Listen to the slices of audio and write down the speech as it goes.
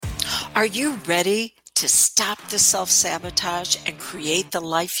Are you ready to stop the self-sabotage and create the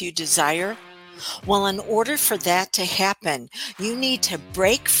life you desire? Well, in order for that to happen, you need to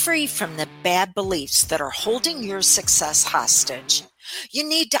break free from the bad beliefs that are holding your success hostage. You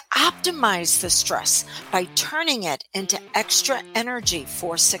need to optimize the stress by turning it into extra energy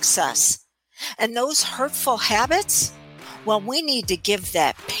for success. And those hurtful habits? Well, we need to give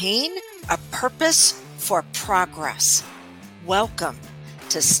that pain a purpose for progress. Welcome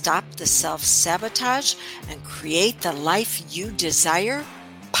to Stop the Self-Sabotage and Create the Life You Desire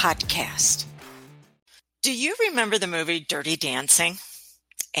podcast. Do you remember the movie Dirty Dancing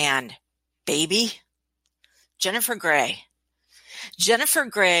and Baby? Jennifer Grey. Jennifer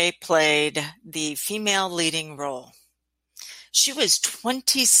Grey played the female leading role. She was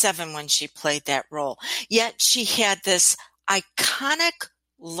 27 when she played that role, yet she had this iconic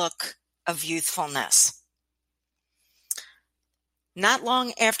look of youthfulness. Not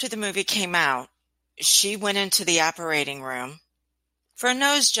long after the movie came out, she went into the operating room for a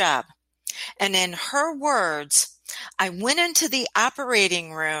nose job. And in her words, "I went into the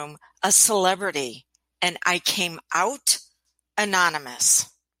operating room a celebrity and I came out anonymous."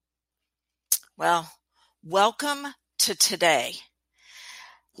 Well, welcome to today.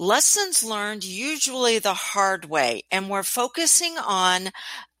 Lessons learned usually the hard way, and we're focusing on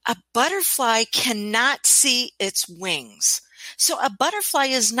a butterfly cannot see its wings. So a butterfly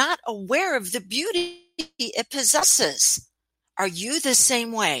is not aware of the beauty it possesses. Are you the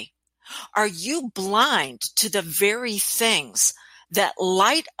same way? Are you blind to the very things that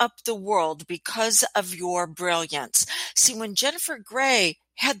light up the world because of your brilliance? See, when Jennifer Grey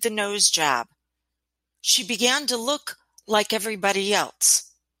had the nose job, she began to look like everybody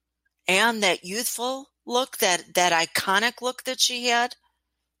else. And that youthful look, that iconic look that she had,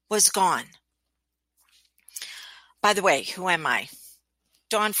 was gone. By the way, who am I?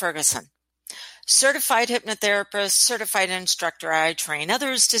 Dawn Ferguson, certified hypnotherapist, certified instructor. I train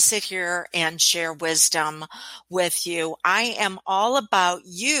others to sit here and share wisdom with you. I am all about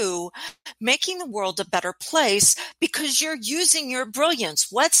you making the world a better place because you're using your brilliance.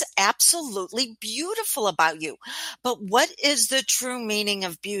 What's absolutely beautiful about you? But what is the true meaning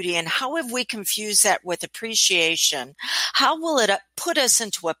of beauty, and how have we confused that with appreciation? How will it put us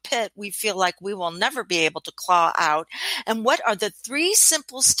into a pit we feel like we will never be able to claw out? And what are the 3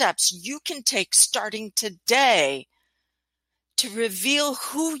 simple steps you can take starting today to reveal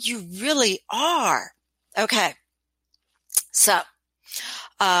who you really are? Okay. So,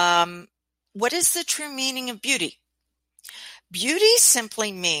 what is the true meaning of beauty? Beauty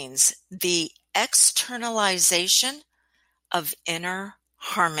simply means the externalization of inner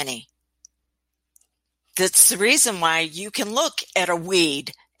harmony. That's the reason why you can look at a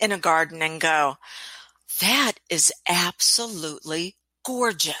weed in a garden and go, "That is absolutely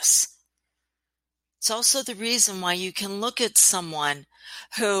gorgeous." It's also the reason why you can look at someone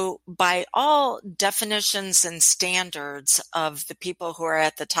who, by all definitions and standards of the people who are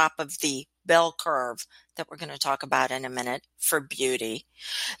at the top of the bell curve that we're going to talk about in a minute for beauty,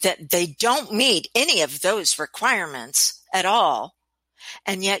 that they don't meet any of those requirements at all.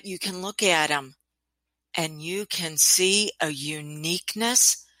 And yet you can look at them and you can see a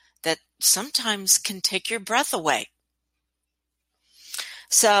uniqueness that sometimes can take your breath away.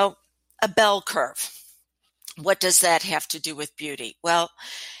 So, a bell curve. What does that have to do with beauty? Well,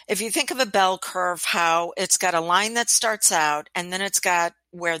 if you think of a bell curve, how it's got a line that starts out, and then it's got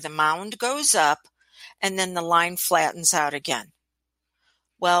where the mound goes up, and then the line flattens out again.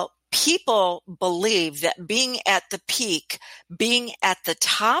 Well, people believe that being at the peak, being at the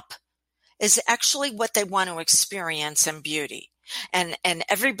top, is actually what they want to experience in beauty. And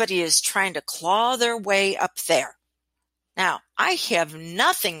everybody is trying to claw their way up there. Now, I have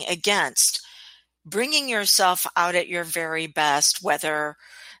nothing against bringing yourself out at your very best, whether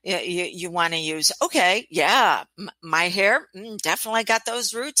you want to use, okay, yeah, my hair definitely got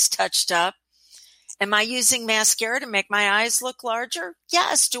those roots touched up. Am I using mascara to make my eyes look larger?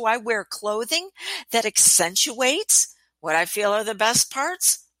 Yes. Do I wear clothing that accentuates what I feel are the best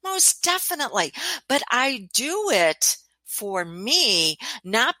parts? Most definitely. But I do it for me,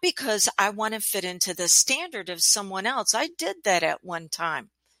 not because I want to fit into the standard of someone else. I did that at one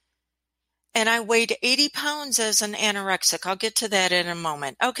time. And I weighed 80 pounds as an anorexic. I'll get to that in a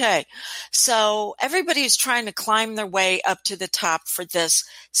moment. Okay. So everybody's trying to climb their way up to the top for this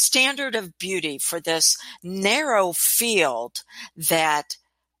standard of beauty, for this narrow field that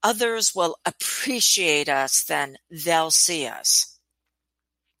others will appreciate us, then they'll see us.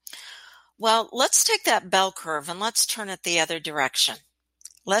 Well, let's take that bell curve and let's turn it the other direction.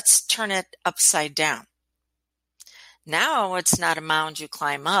 Let's turn it upside down. Now it's not a mound you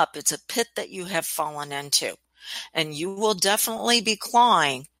climb up, it's a pit that you have fallen into. And you will definitely be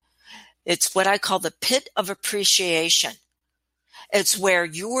clawing. It's what I call the pit of appreciation. It's where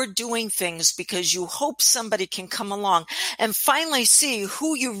you're doing things because you hope somebody can come along and finally see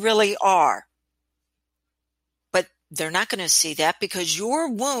who you really are. But they're not going to see that because your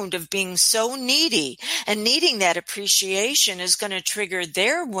wound of being so needy and needing that appreciation is going to trigger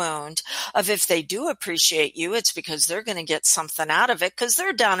their wound of if they do appreciate you, it's because they're going to get something out of it because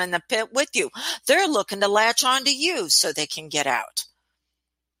they're down in the pit with you. They're looking to latch onto you so they can get out.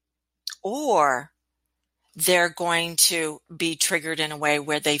 Or they're going to be triggered in a way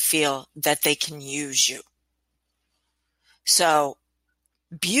where they feel that they can use you. So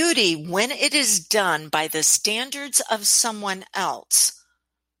beauty, when it is done by the standards of someone else,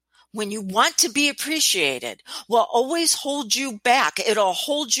 when you want to be appreciated, will always hold you back. It'll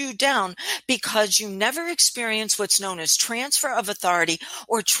hold you down because you never experience what's known as transfer of authority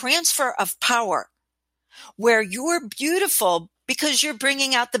or transfer of power, where you're beautiful because you're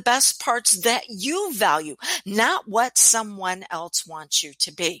bringing out the best parts that you value, not what someone else wants you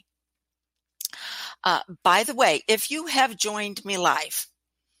to be. By the way, if you have joined me live,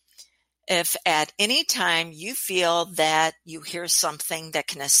 if at any time you feel that you hear something that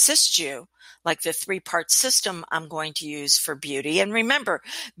can assist you, like the 3-part system I'm going to use for beauty. And remember,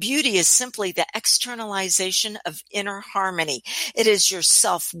 beauty is simply the externalization of inner harmony. It is your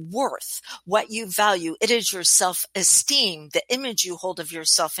self-worth, what you value. It is your self-esteem, the image you hold of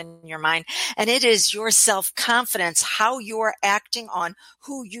yourself in your mind. And it is your self-confidence, how you're acting on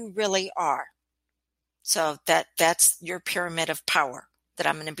who you really are. So that's your pyramid of power that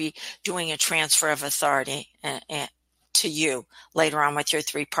I'm going to be doing a transfer of authority to you later on with your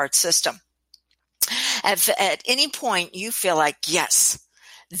 3-part system. If at any point you feel like, yes,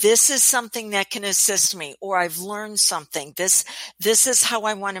 this is something that can assist me, or I've learned something, this is how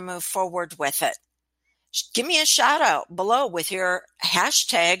I want to move forward with it, give me a shout out below with your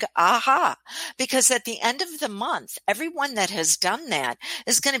hashtag AHA, because at the end of the month, everyone that has done that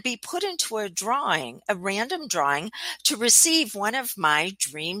is going to be put into a drawing, a random drawing, to receive one of my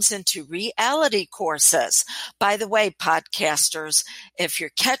Dreams into Reality courses. By the way, podcasters, if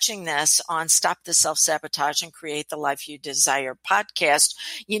you're catching this on Stop the Self-Sabotage and Create the Life You Desire podcast,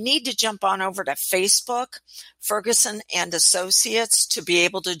 you need to jump on over to Facebook, Ferguson and Associates, to be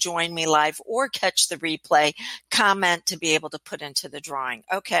able to join me live or catch the replay, comment to be able to put into the drawing.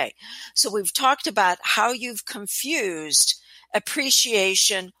 Okay, so we've talked about how you've confused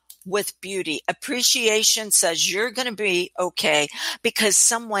appreciation with beauty. Appreciation says you're going to be okay because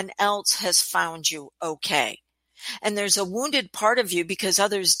someone else has found you okay. And there's a wounded part of you because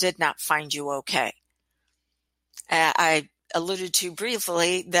others did not find you okay. I alluded to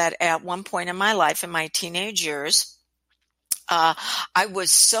briefly that at one point in my life, in my teenage years, I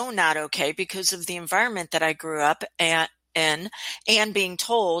was so not okay because of the environment that I grew up in and being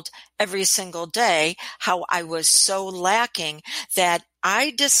told every single day how I was so lacking that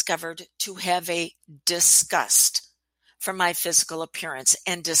I discovered to have a disgust for my physical appearance.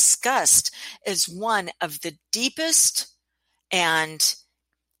 And disgust is one of the deepest and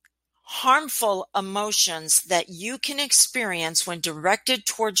harmful emotions that you can experience when directed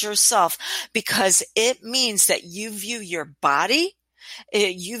towards yourself, because it means that you view your body,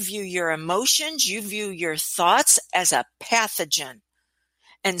 you view your emotions, you view your thoughts as a pathogen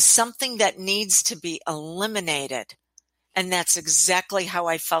and something that needs to be eliminated. And that's exactly how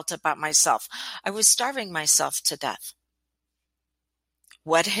I felt about myself. I was starving myself to death.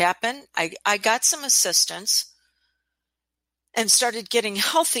 What happened? I got some assistance and started getting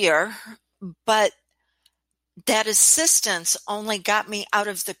healthier, but that assistance only got me out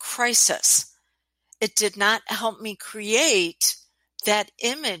of the crisis. It did not help me create that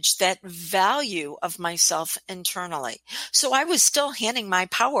image, that value of myself internally. So I was still handing my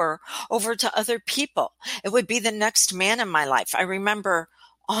power over to other people. It would be the next man in my life. I remember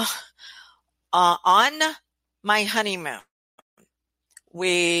on my honeymoon,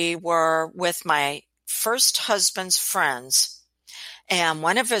 we were with my first husband's friends, and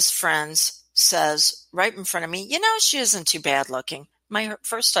one of his friends says right in front of me, she isn't too bad looking. My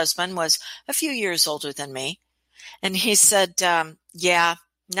first husband was a few years older than me. And he said, yeah,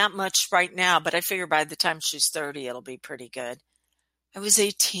 not much right now, but I figure by the time she's 30, it'll be pretty good. I was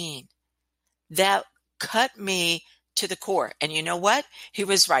 18. That cut me to the core. And you know what? He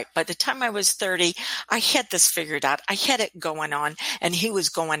was right. By the time I was 30, I had this figured out. I had it going on, and he was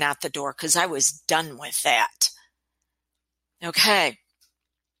going out the door because I was done with that. Okay.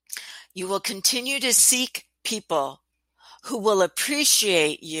 You will continue to seek people who will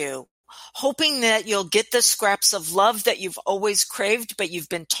appreciate you hoping that you'll get the scraps of love that you've always craved, but you've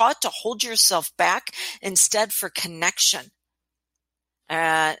been taught to hold yourself back instead for connection.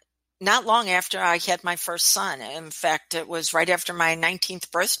 Not long after I had my first son, in fact, it was right after my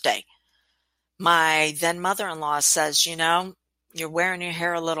 19th birthday, my then mother-in-law says, you're wearing your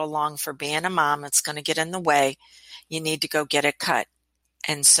hair a little long for being a mom. It's going to get in the way. You need to go get it cut.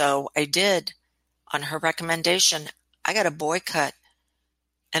 And so I did. On her recommendation, I got a boy cut.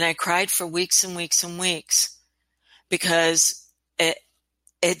 And I cried for weeks and weeks and weeks because it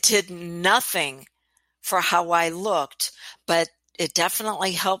did nothing for how I looked, but it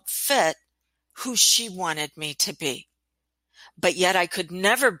definitely helped fit who she wanted me to be. But yet I could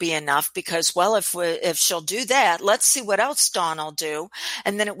never be enough because, well, if she'll do that, let's see what else Dawn will do.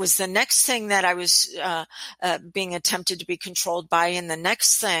 And then it was the next thing that I was being attempted to be controlled by, and the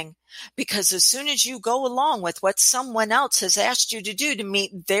next thing, because as soon as you go along with what someone else has asked you to do to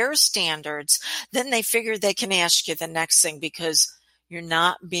meet their standards, then they figure they can ask you the next thing because you're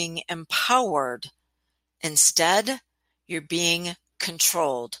not being empowered. Instead, you're being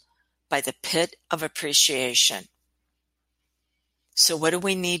controlled by the pit of appreciation. So what do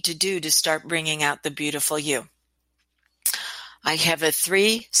we need to do to start bringing out the beautiful you? I have a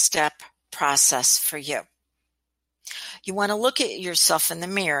 3-step process for you. You want to look at yourself in the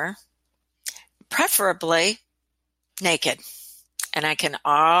mirror, preferably naked. And I can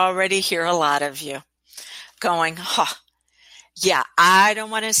already hear a lot of you going, yeah, I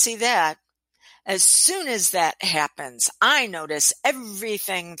don't want to see that. As soon as that happens, I notice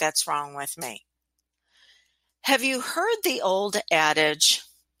everything that's wrong with me. Have you heard the old adage,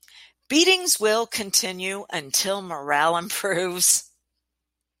 beatings will continue until morale improves?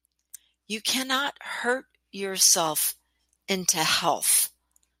 You cannot hurt yourself into health.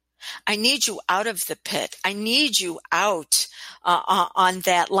 I need you out of the pit. I need you out on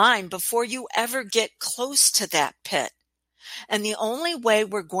that line before you ever get close to that pit. And the only way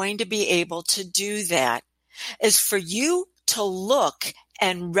we're going to be able to do that is for you to look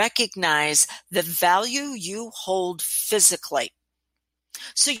and recognize the value you hold physically.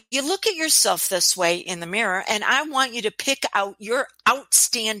 So you look at yourself this way in the mirror, and I want you to pick out your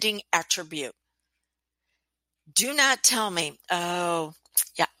outstanding attribute. Do not tell me, oh,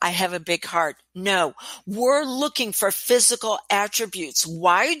 yeah, I have a big heart. No, we're looking for physical attributes.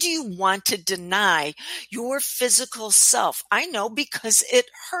 Why do you want to deny your physical self? I know, because it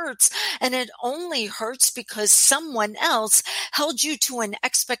hurts, and it only hurts because someone else held you to an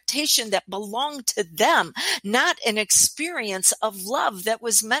expectation that belonged to them, not an experience of love that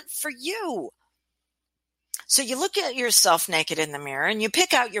was meant for you. So you look at yourself naked in the mirror and you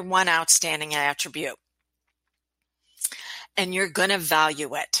pick out your one outstanding attribute. And you're going to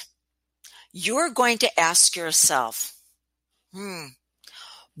value it. You're going to ask yourself,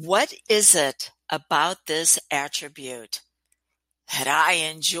 what is it about this attribute that I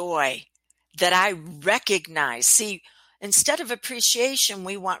enjoy, that I recognize? See, instead of appreciation,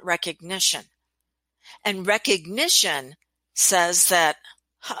 we want recognition. And recognition says that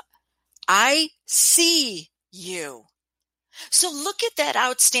I see you. So look at that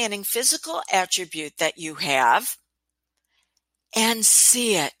outstanding physical attribute that you have and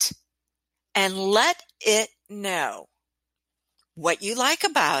see it and let it know what you like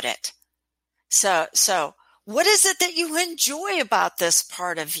about it. So what is it that you enjoy about this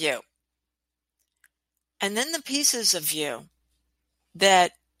part of you? And then the pieces of you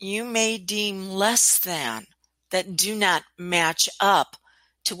that you may deem less than, that do not match up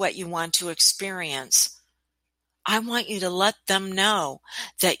to what you want to experience. I want you to let them know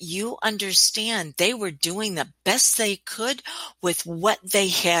that you understand they were doing the best they could with what they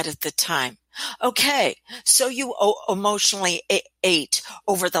had at the time. Okay, so you emotionally ate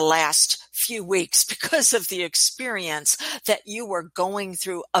over the last few weeks because of the experience that you were going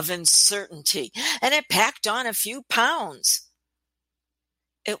through of uncertainty, and it packed on a few pounds.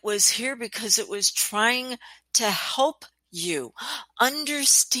 It was here because it was trying to help you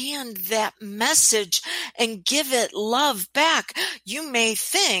understand that message and give it love back. You may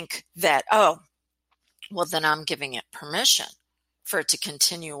think that, oh, well, then I'm giving it permission for it to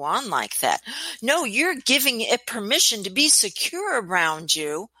continue on like that. No, you're giving it permission to be secure around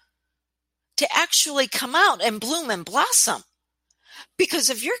you, to actually come out and bloom and blossom. Because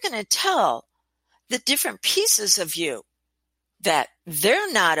if you're going to tell the different pieces of you that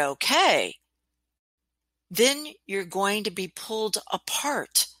they're not okay, then you're going to be pulled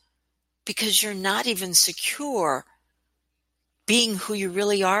apart because you're not even secure being who you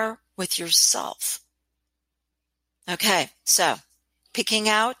really are with yourself. Okay, so picking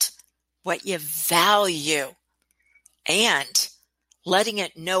out what you value and letting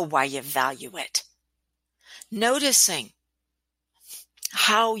it know why you value it, noticing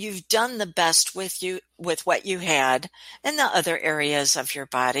how you've done the best with what you had in the other areas of your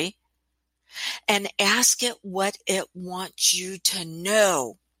body, and ask it what it wants you to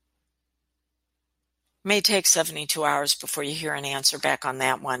know. May take 72 hours before you hear an answer back on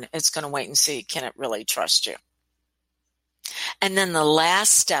that one. It's going to wait and see, can it really trust you? And then the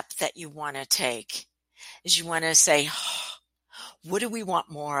last step that you want to take is you want to say, what do we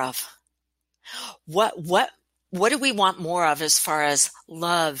want more of? What do we want more of as far as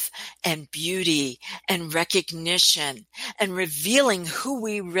love and beauty and recognition and revealing who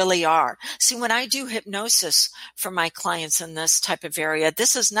we really are? See, when I do hypnosis for my clients in this type of area,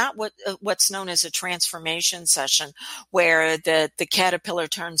 this is not what's known as a transformation session where the caterpillar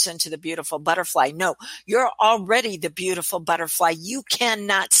turns into the beautiful butterfly. No, you're already the beautiful butterfly. You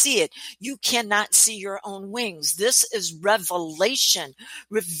cannot see it. You cannot see your own wings. This is revelation,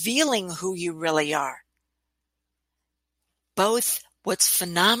 revealing who you really are. Both what's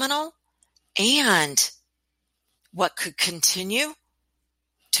phenomenal and what could continue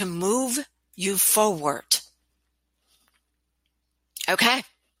to move you forward. Okay.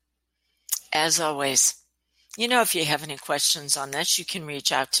 As always, if you have any questions on this, you can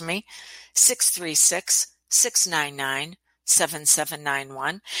reach out to me,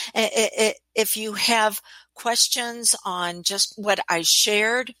 636-699-7791. If you have questions on just what I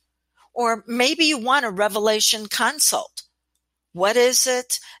shared, or maybe you want a revelation consult, what is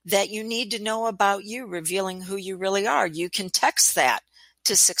it that you need to know about you, revealing who you really are? You can text that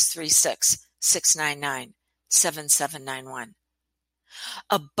to 636-699-7791.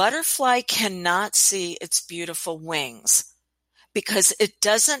 A butterfly cannot see its beautiful wings because it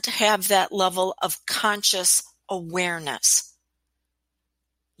doesn't have that level of conscious awareness.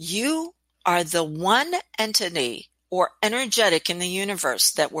 You are the one entity or energetic in the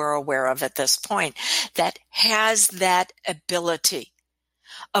universe that we're aware of at this point that has that ability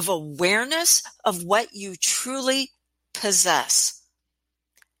of awareness of what you truly possess.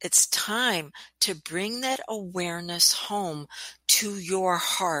 It's time to bring that awareness home to your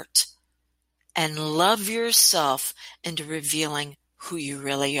heart and love yourself into revealing who you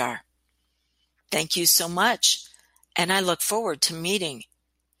really are. Thank you so much, and I look forward to meeting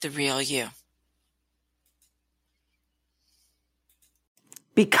the real you.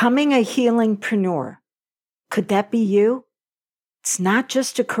 Becoming a healingpreneur. Could that be you? It's not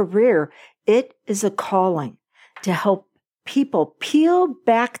just a career. It is a calling to help people peel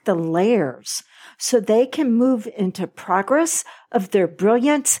back the layers so they can move into progress of their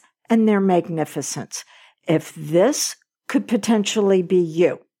brilliance and their magnificence. If this could potentially be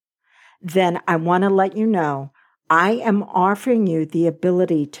you, then I want to let you know I am offering you the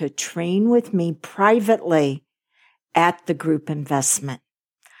ability to train with me privately at the group investment.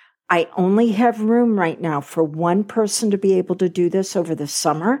 I only have room right now for one person to be able to do this over the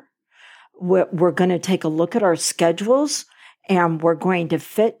summer. We're going to take a look at our schedules, and we're going to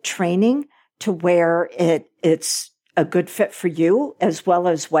fit training to where it's a good fit for you, as well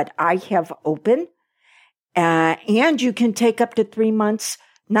as what I have open. And you can take up to 3 months,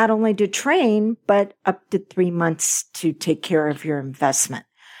 not only to train, but up to 3 months to take care of your investment.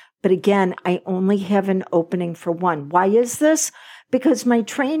 But again, I only have an opening for one. Why is this? Because my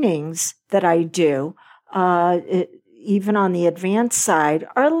trainings that I do, even on the advanced side,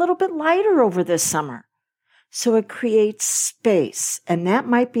 are a little bit lighter over the summer. So it creates space, and that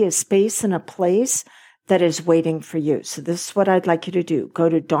might be a space and a place that is waiting for you. So this is what I'd like you to do. Go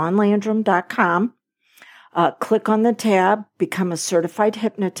to dawnlandrum.com, click on the tab, become a certified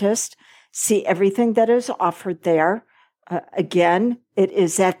hypnotist, see everything that is offered there. Again, it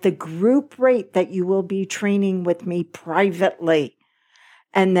is at the group rate that you will be training with me privately.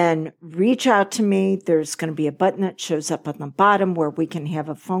 And then reach out to me. There's going to be a button that shows up on the bottom where we can have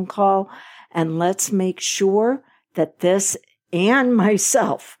a phone call. And let's make sure that this and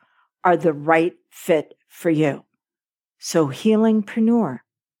myself are the right fit for you. So healingpreneur,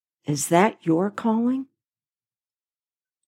 is that your calling?